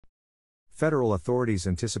Federal authorities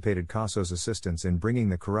anticipated Casso's assistance in bringing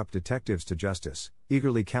the corrupt detectives to justice,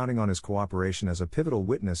 eagerly counting on his cooperation as a pivotal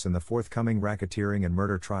witness in the forthcoming racketeering and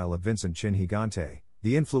murder trial of Vincent Chin Gigante,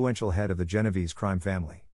 the influential head of the Genovese crime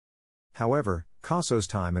family. However, Casso's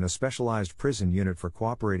time in a specialized prison unit for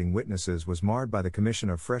cooperating witnesses was marred by the commission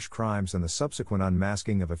of fresh crimes and the subsequent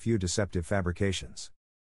unmasking of a few deceptive fabrications.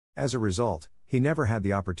 As a result, he never had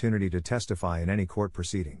the opportunity to testify in any court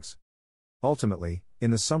proceedings. Ultimately, in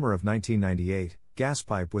the summer of 1998,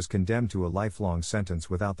 Gaspipe was condemned to a lifelong sentence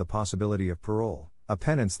without the possibility of parole, a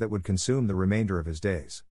penance that would consume the remainder of his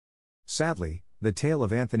days. Sadly, the tale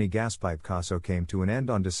of Anthony Gaspipe Casso came to an end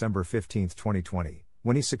on December 15, 2020,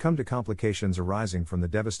 when he succumbed to complications arising from the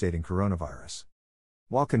devastating coronavirus.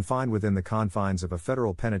 While confined within the confines of a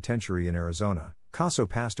federal penitentiary in Arizona, Casso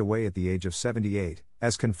passed away at the age of 78,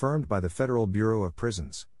 as confirmed by the Federal Bureau of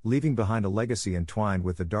Prisons, leaving behind a legacy entwined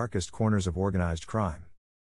with the darkest corners of organized crime.